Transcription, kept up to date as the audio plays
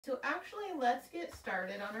So actually, let's get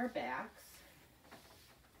started on our backs.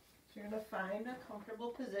 So you're going to find a comfortable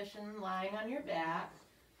position lying on your back.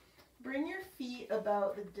 Bring your feet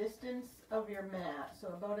about the distance of your mat, so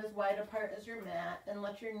about as wide apart as your mat, and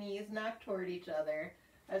let your knees knock toward each other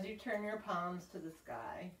as you turn your palms to the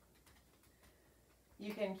sky.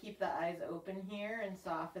 You can keep the eyes open here and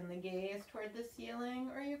soften the gaze toward the ceiling,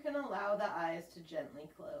 or you can allow the eyes to gently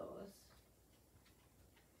close.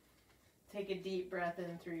 Take a deep breath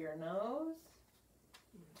in through your nose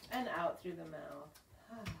and out through the mouth.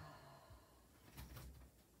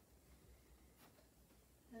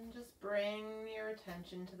 And just bring your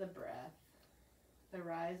attention to the breath, the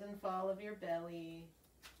rise and fall of your belly,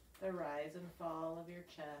 the rise and fall of your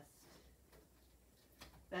chest,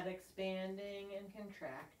 that expanding and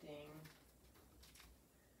contracting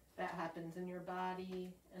that happens in your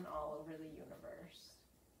body and all over the universe.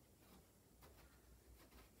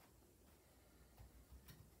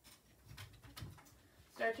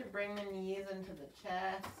 Start to bring the knees into the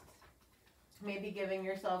chest, maybe giving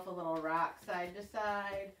yourself a little rock side to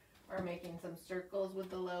side or making some circles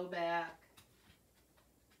with the low back.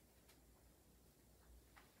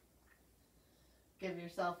 Give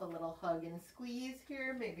yourself a little hug and squeeze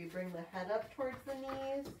here. Maybe bring the head up towards the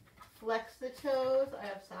knees. Flex the toes. I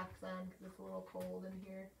have socks on because it's a little cold in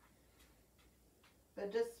here.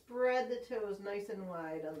 But just spread the toes nice and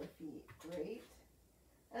wide on the feet. Great.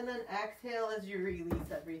 And then exhale as you release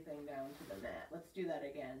everything down to the mat. Let's do that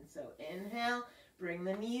again. So inhale, bring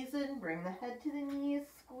the knees in, bring the head to the knees,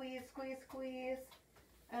 squeeze, squeeze, squeeze.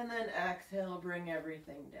 And then exhale, bring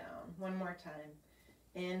everything down. One more time.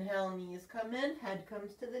 Inhale, knees come in, head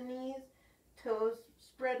comes to the knees, toes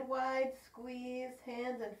spread wide, squeeze,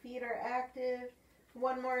 hands and feet are active.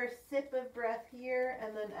 One more sip of breath here,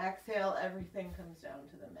 and then exhale, everything comes down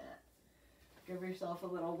to the mat. Give yourself a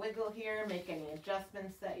little wiggle here, make any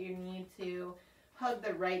adjustments that you need to. Hug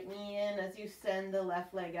the right knee in as you send the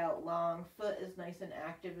left leg out long. Foot is nice and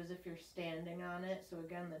active as if you're standing on it. So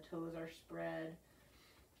again, the toes are spread.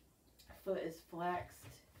 Foot is flexed.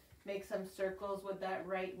 Make some circles with that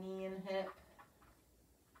right knee and hip.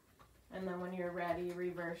 And then when you're ready,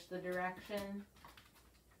 reverse the direction.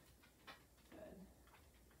 Good.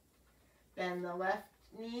 Bend the left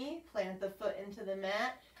knee, plant the foot into the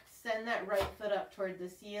mat. Send that right foot up toward the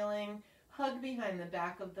ceiling. Hug behind the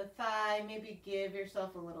back of the thigh. Maybe give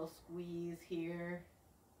yourself a little squeeze here.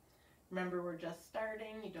 Remember, we're just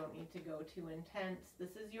starting. You don't need to go too intense.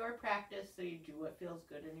 This is your practice, so you do what feels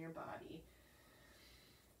good in your body.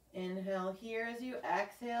 Inhale here as you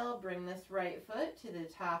exhale. Bring this right foot to the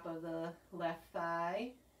top of the left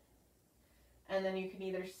thigh. And then you can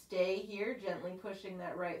either stay here, gently pushing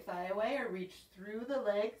that right thigh away, or reach through the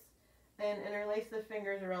legs and interlace the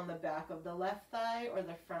fingers around the back of the left thigh or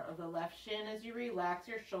the front of the left shin as you relax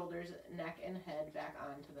your shoulders, neck, and head back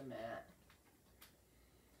onto the mat.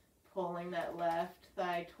 Pulling that left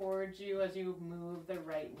thigh towards you as you move the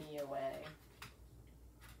right knee away.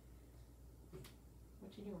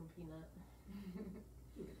 What you doing, Peanut?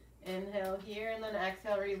 Inhale here, and then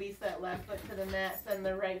exhale, release that left foot to the mat. Send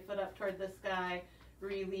the right foot up toward the sky.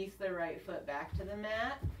 Release the right foot back to the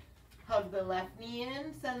mat. Hug the left knee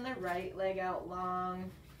in, send the right leg out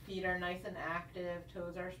long. Feet are nice and active,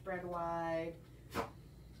 toes are spread wide.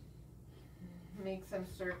 Make some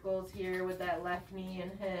circles here with that left knee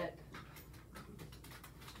and hip.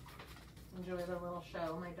 Enjoy the little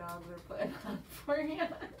show my dogs are putting on for you.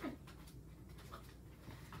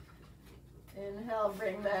 Inhale,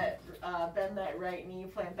 bring that, bend that right knee,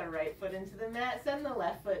 plant the right foot into the mat, send the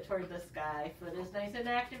left foot toward the sky. Foot is nice and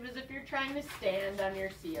active as if you're trying to stand on your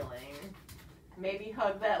ceiling. Maybe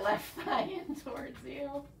hug that left thigh in towards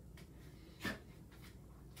you.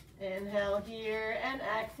 Inhale here and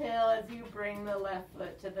exhale as you bring the left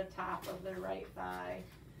foot to the top of the right thigh.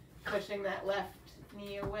 Pushing that left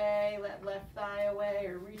knee away, that left thigh away,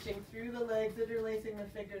 or reaching through the legs, interlacing the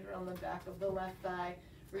fingers around the back of the left thigh.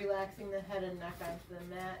 Relaxing the head and neck onto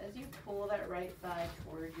the mat as you pull that right thigh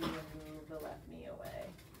toward you and move the left knee away.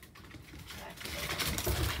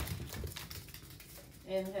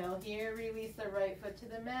 Inhale here, release the right foot to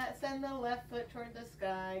the mat, send the left foot toward the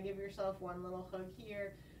sky, give yourself one little hug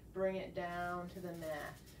here, bring it down to the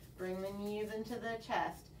mat. Bring the knees into the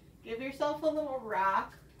chest. Give yourself a little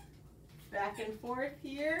rock back and forth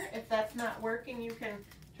here. If that's not working, you can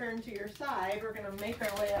turn to your side. We're going to make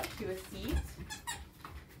our way up to a seat.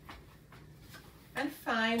 And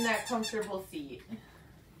find that comfortable seat.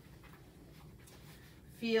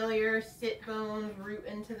 Feel your sit bones root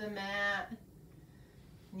into the mat.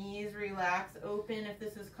 Knees relax open. If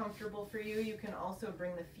this is comfortable for you, you can also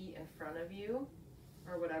bring the feet in front of you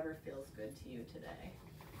or whatever feels good to you today.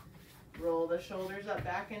 Roll the shoulders up,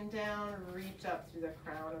 back and down. Reach up through the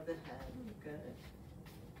crown of the head. Good.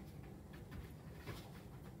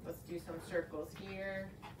 Let's do some circles here.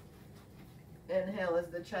 Inhale as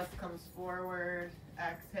the chest comes forward.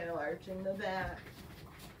 Exhale, arching the back.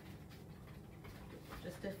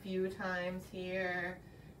 Just a few times here.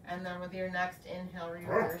 And then with your next inhale,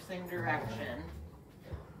 reversing direction.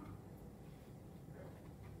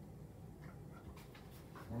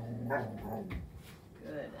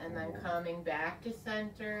 Good. And then coming back to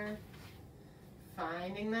center.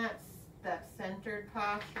 Finding that centered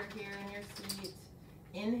posture here in your seat.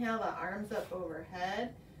 Inhale the arms up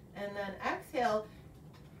overhead. And then exhale,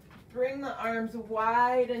 bring the arms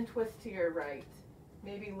wide and twist to your right.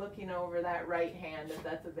 Maybe looking over that right hand if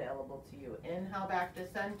that's available to you. Inhale back to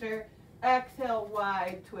center. Exhale,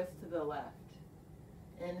 wide twist to the left.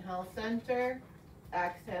 Inhale, center.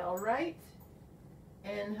 Exhale, right.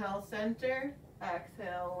 Inhale, center.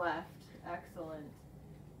 Exhale, left. Excellent.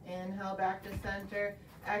 Inhale back to center.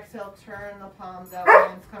 Exhale, turn the palms out.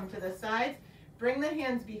 Hands come to the sides. Bring the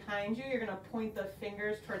hands behind you. You're going to point the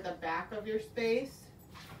fingers toward the back of your space.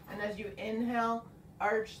 And as you inhale,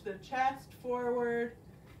 arch the chest forward.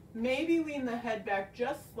 Maybe lean the head back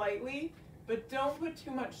just slightly, but don't put too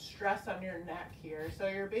much stress on your neck here. So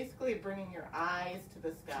you're basically bringing your eyes to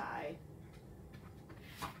the sky.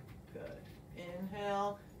 Good.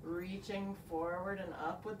 Inhale, reaching forward and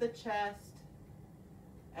up with the chest.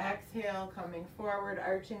 Exhale, coming forward,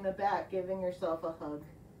 arching the back, giving yourself a hug.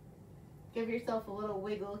 Give yourself a little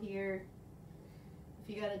wiggle here.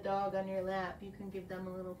 If you got a dog on your lap, you can give them a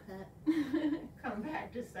little pet. Come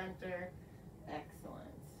back to center. Excellent.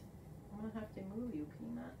 I'm going to have to move you,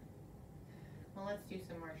 Peanut. Well, let's do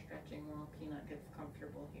some more stretching while Peanut gets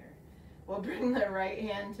comfortable here. We'll bring the right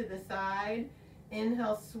hand to the side.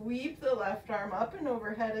 Inhale, sweep the left arm up and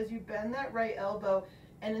overhead as you bend that right elbow.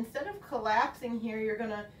 And instead of collapsing here, you're going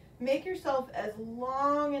to make yourself as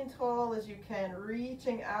long and tall as you can,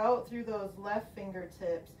 reaching out through those left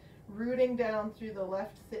fingertips, rooting down through the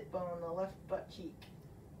left sit bone, the left butt cheek.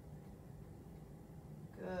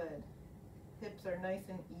 Good. Hips are nice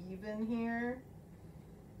and even here.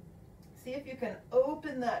 See if you can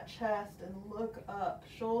open that chest and look up.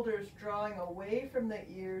 Shoulders drawing away from the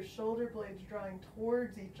ears, shoulder blades drawing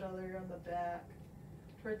towards each other on the back,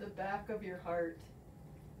 toward the back of your heart.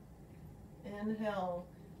 Inhale,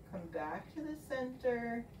 come back to the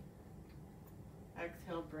center.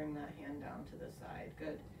 Exhale, bring that hand down to the side.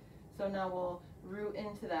 Good. So now we'll root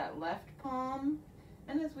into that left palm.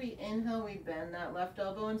 And as we inhale, we bend that left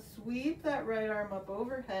elbow and sweep that right arm up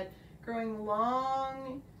overhead, growing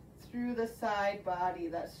long through the side body.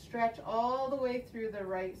 That stretch all the way through the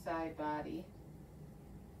right side body.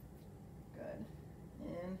 Good.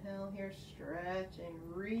 Inhale here, stretching,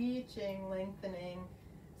 reaching, lengthening.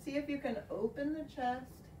 See if you can open the chest.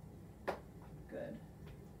 Good.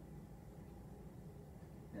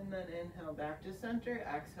 And then inhale back to center.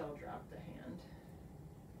 Exhale, drop the hand.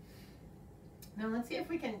 Now let's see if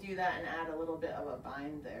we can do that and add a little bit of a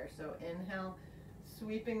bind there. So inhale,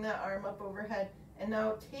 sweeping that arm up overhead. And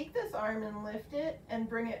now take this arm and lift it and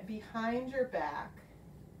bring it behind your back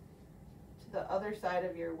to the other side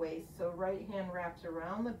of your waist. So right hand wraps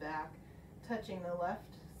around the back, touching the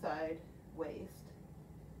left side waist.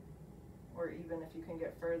 Or even if you can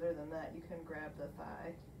get further than that, you can grab the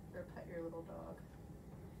thigh or pet your little dog.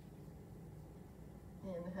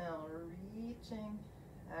 Inhale, reaching.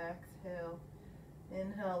 Exhale.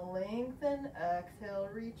 Inhale, lengthen. Exhale,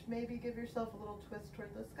 reach. Maybe give yourself a little twist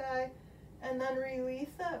toward the sky. And then release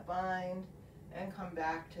that bind and come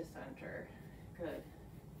back to center. Good.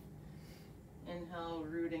 Inhale,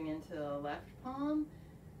 rooting into the left palm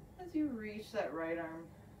as you reach that right arm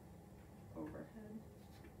overhead.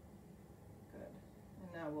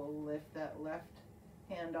 Now we'll lift that left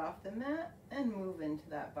hand off the mat and move into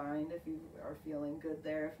that bind if you are feeling good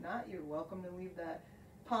there. If not, you're welcome to leave that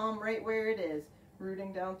palm right where it is,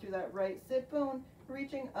 rooting down through that right sit bone,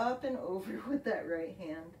 reaching up and over with that right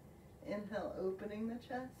hand. Inhale, opening the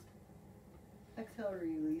chest. Exhale,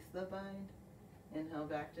 release the bind. Inhale,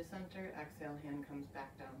 back to center. Exhale, hand comes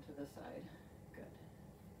back down to the side. Good.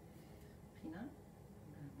 Peanut, I'm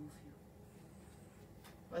going to move you.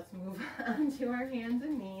 Let's move on to our hands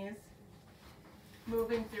and knees.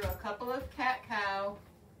 Moving through a couple of cat-cow.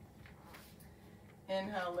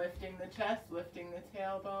 Inhale, lifting the chest, lifting the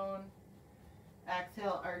tailbone.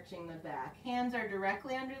 Exhale, arching the back. Hands are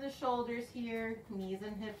directly under the shoulders here. Knees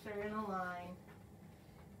and hips are in a line.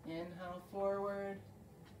 Inhale, forward.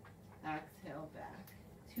 Exhale, back.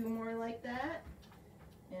 Two more like that.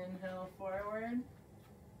 Inhale, forward.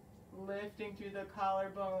 Lifting through the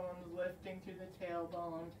collarbones, lifting through the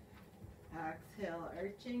tailbone. Exhale,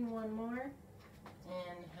 arching, one more.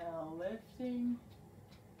 Inhale, lifting.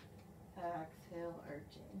 Exhale,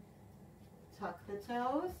 arching. Tuck the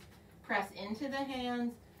toes, press into the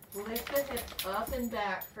hands, lift the hips up and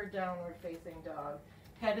back for downward facing dog.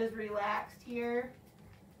 Head is relaxed here.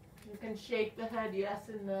 You can shake the head yes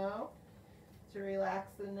and no to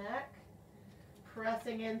relax the neck.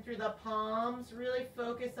 Pressing in through the palms, really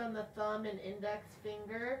focus on the thumb and index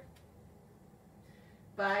finger.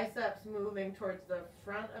 Biceps moving towards the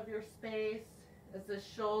front of your space as the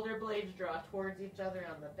shoulder blades draw towards each other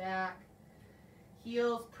on the back.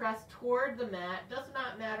 Heels press toward the mat. Does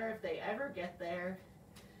not matter if they ever get there.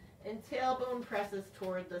 And tailbone presses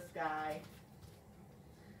toward the sky.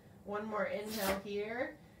 One more inhale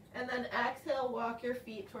here. And then exhale, walk your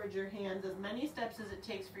feet towards your hands as many steps as it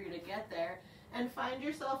takes for you to get there. And find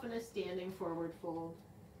yourself in a standing forward fold.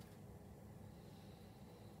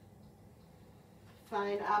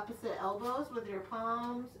 Find opposite elbows with your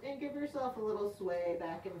palms and give yourself a little sway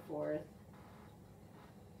back and forth.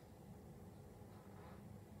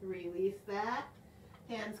 Release that.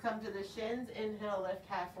 Hands come to the shins. Inhale, lift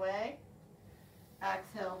halfway.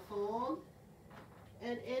 Exhale, fold.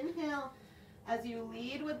 And inhale as you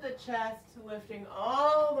lead with the chest, lifting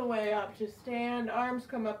all the way up to stand. Arms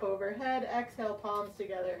come up overhead. Exhale, palms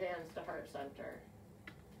together, hands to heart center.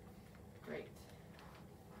 Great.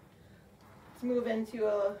 Let's move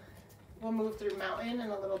into we'll move through mountain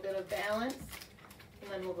and a little bit of balance,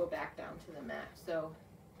 and then we'll go back down to the mat. So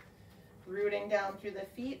rooting down through the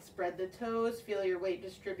feet, spread the toes, feel your weight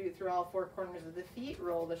distribute through all four corners of the feet,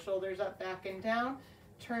 roll the shoulders up, back, and down,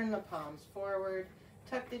 turn the palms forward,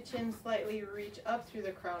 tuck the chin slightly, reach up through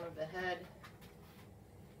the crown of the head,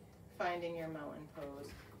 finding your mountain pose.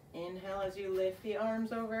 Inhale as you lift the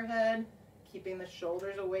arms overhead, keeping the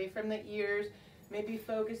shoulders away from the ears, maybe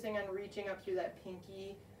focusing on reaching up through that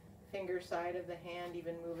pinky finger side of the hand,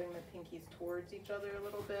 even moving the pinkies towards each other a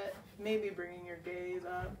little bit, maybe bringing your gaze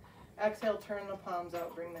up. Exhale, turn the palms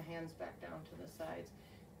out, bring the hands back down to the sides.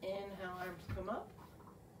 Inhale, arms come up.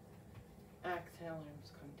 Exhale,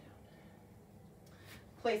 arms come down.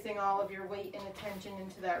 Placing all of your weight and attention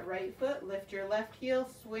into that right foot, lift your left heel,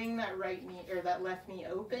 swing that right knee or that left knee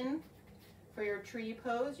open. For your tree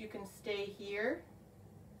pose, you can stay here,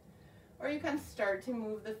 or you can start to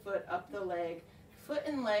move the foot up the leg. Foot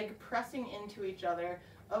and leg pressing into each other,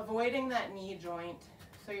 avoiding that knee joint.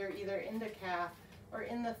 So you're either in the calf or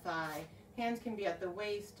in the thigh. Hands can be at the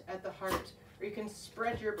waist, at the heart, or you can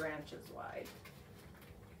spread your branches wide.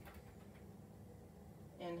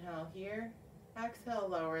 Inhale here. Exhale,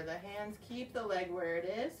 lower the hands. Keep the leg where it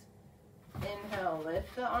is. Inhale,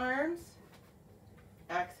 lift the arms.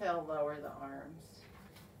 Exhale, lower the arms.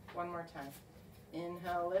 One more time.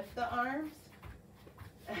 Inhale, lift the arms.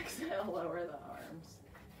 Exhale, lower the arms.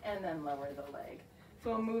 And then lower the leg. So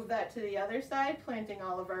we'll move that to the other side, planting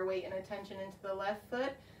all of our weight and attention into the left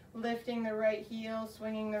foot, lifting the right heel,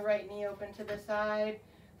 swinging the right knee open to the side,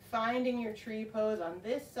 finding your tree pose on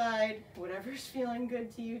this side, whatever's feeling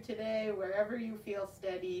good to you today, wherever you feel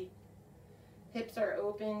steady. Hips are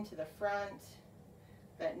open to the front.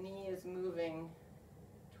 That knee is moving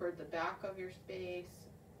toward the back of your space.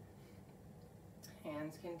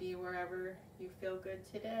 Hands can be wherever you feel good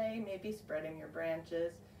today, maybe spreading your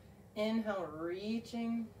branches. Inhale,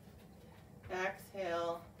 reaching.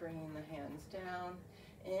 Exhale, bringing the hands down.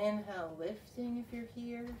 Inhale, lifting if you're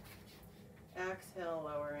here. Exhale,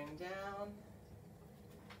 lowering down.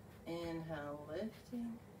 Inhale,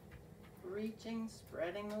 lifting. Reaching,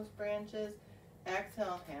 spreading those branches.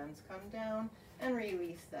 Exhale, hands come down and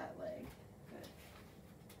release that leg.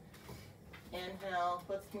 Good. Inhale,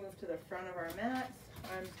 let's move to the front of our mats.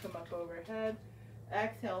 Arms come up overhead.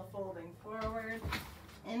 Exhale, folding forward.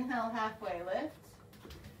 Inhale, halfway lift.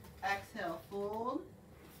 Exhale, fold.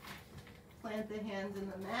 Plant the hands in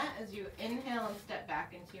the mat as you inhale and step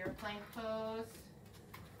back into your plank pose.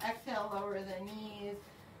 Exhale, lower the knees.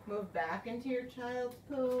 Move back into your child's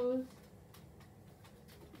pose.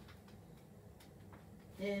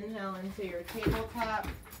 Inhale into your tabletop.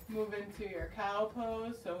 Move into your cow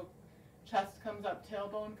pose. So chest comes up,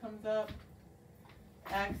 tailbone comes up.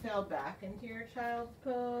 Exhale, back into your child's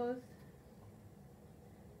pose.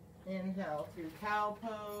 Inhale through cow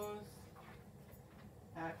pose.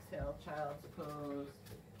 Exhale, child's pose.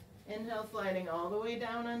 Inhale, sliding all the way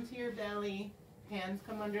down onto your belly. Hands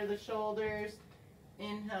come under the shoulders.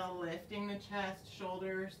 Inhale, lifting the chest,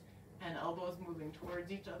 shoulders, and elbows moving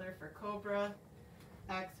towards each other for cobra.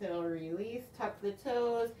 Exhale, release, tuck the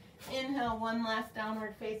toes. Inhale, one last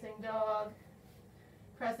downward facing dog.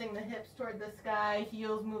 Pressing the hips toward the sky,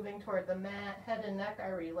 heels moving toward the mat. Head and neck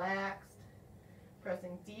are relaxed.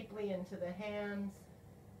 Pressing deeply into the hands.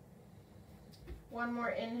 One more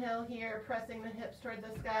inhale here, pressing the hips toward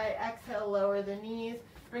the sky. Exhale, lower the knees.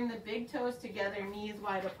 Bring the big toes together, knees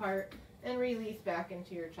wide apart, and release back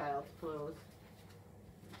into your child's pose.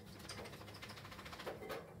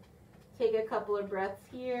 Take a couple of breaths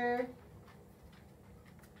here.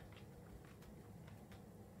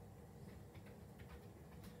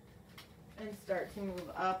 And start to move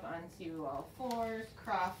up onto all fours,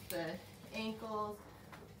 cross the ankles,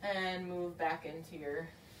 and move back into your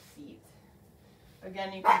seat.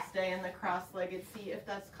 Again, you can stay in the cross-legged seat if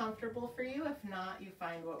that's comfortable for you. If not, you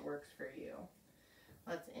find what works for you.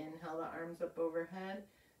 Let's inhale the arms up overhead.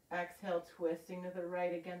 Exhale, twisting to the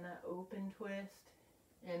right. Again, that open twist.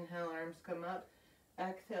 Inhale, arms come up.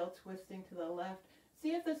 Exhale, twisting to the left. See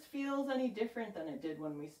if this feels any different than it did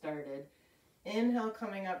when we started. Inhale,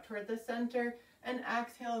 coming up toward the center. And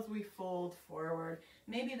exhale as we fold forward.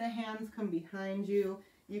 Maybe the hands come behind you.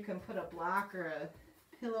 You can put a block or a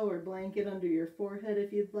pillow or blanket under your forehead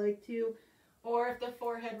if you'd like to, or if the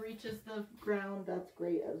forehead reaches the ground, that's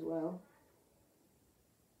great as well.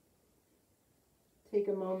 Take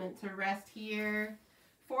a moment to rest here.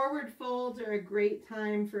 Forward folds are a great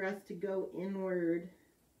time for us to go inward,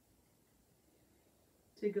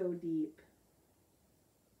 to go deep.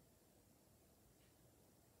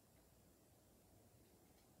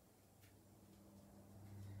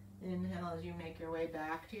 Inhale as you make your way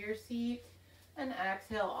back to your seat. And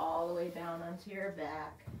exhale all the way down onto your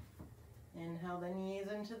back. Inhale the knees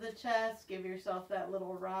into the chest. Give yourself that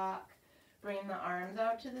little rock. Bring the arms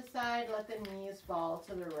out to the side. Let the knees fall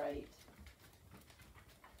to the right.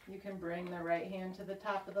 You can bring the right hand to the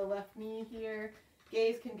top of the left knee here.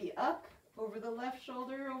 Gaze can be up, over the left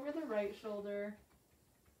shoulder, over the right shoulder.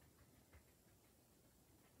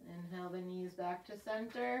 Inhale the knees back to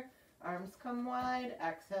center. Arms come wide.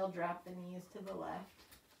 Exhale, drop the knees to the left.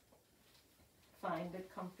 Find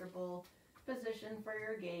a comfortable position for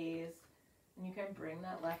your gaze. And you can bring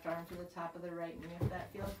that left arm to the top of the right knee if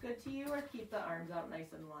that feels good to you, or keep the arms out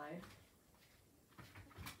nice and wide.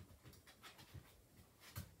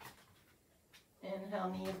 Inhale,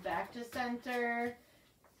 knees back to center.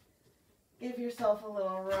 Give yourself a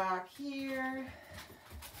little rock here.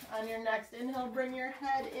 On your next inhale, bring your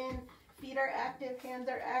head in. Feet are active, hands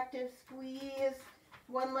are active. Squeeze.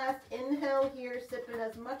 One last inhale here, sip in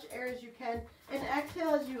as much air as you can, and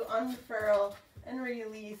exhale as you unfurl and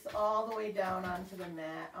release all the way down onto the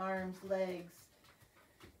mat. Arms, legs,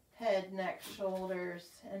 head, neck, shoulders,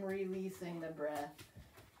 and releasing the breath.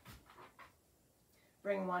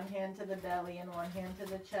 Bring one hand to the belly and one hand to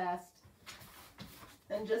the chest,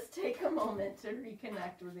 and just take a moment to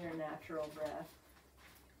reconnect with your natural breath.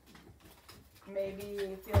 Maybe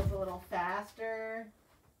it feels a little faster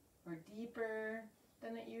or deeper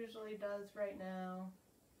than it usually does right now.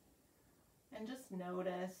 And just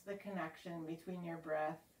notice the connection between your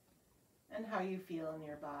breath and how you feel in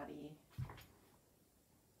your body.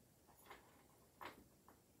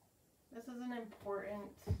 This is an important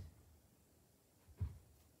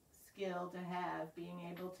skill to have,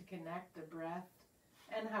 being able to connect the breath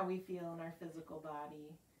and how we feel in our physical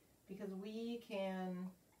body, because we can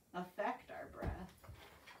affect our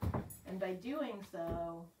breath. And by doing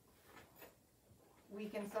so, we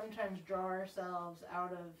can sometimes draw ourselves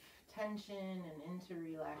out of tension and into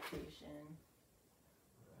relaxation,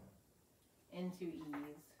 into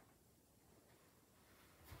ease.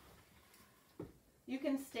 You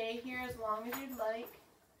can stay here as long as you'd like,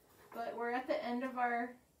 but we're at the end of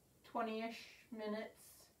our 20-ish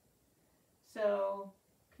minutes. So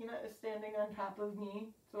Peanut is standing on top of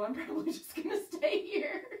me, so I'm probably just going to stay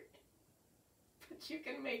here. But you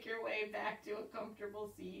can make your way back to a comfortable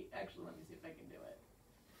seat. Actually, let me see if I can do it.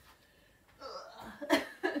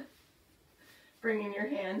 Bringing your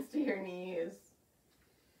hands to your knees.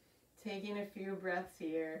 Taking a few breaths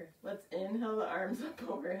here. Let's inhale the arms up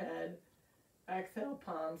overhead. Exhale,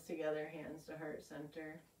 palms together, hands to heart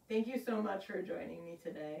center. Thank you so much for joining me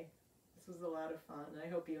today. This was a lot of fun. I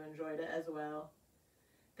hope you enjoyed it as well.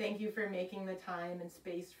 Thank you for making the time and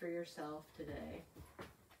space for yourself today.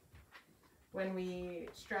 When we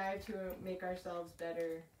strive to make ourselves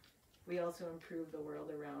better, we also improve the world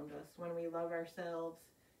around us. When we love ourselves,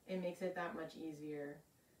 it makes it that much easier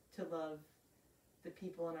to love the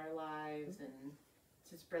people in our lives and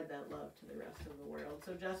to spread that love to the rest of the world.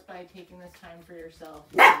 So just by taking this time for yourself,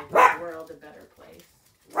 you make the world a better place.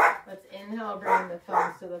 Let's inhale, bring the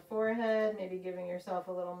thumbs to the forehead, maybe giving yourself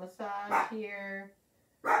a little massage here.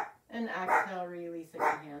 And exhale, releasing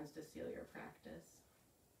your hands to seal your practice.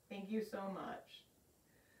 Thank you so much.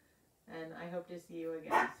 And I hope to see you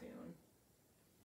again soon.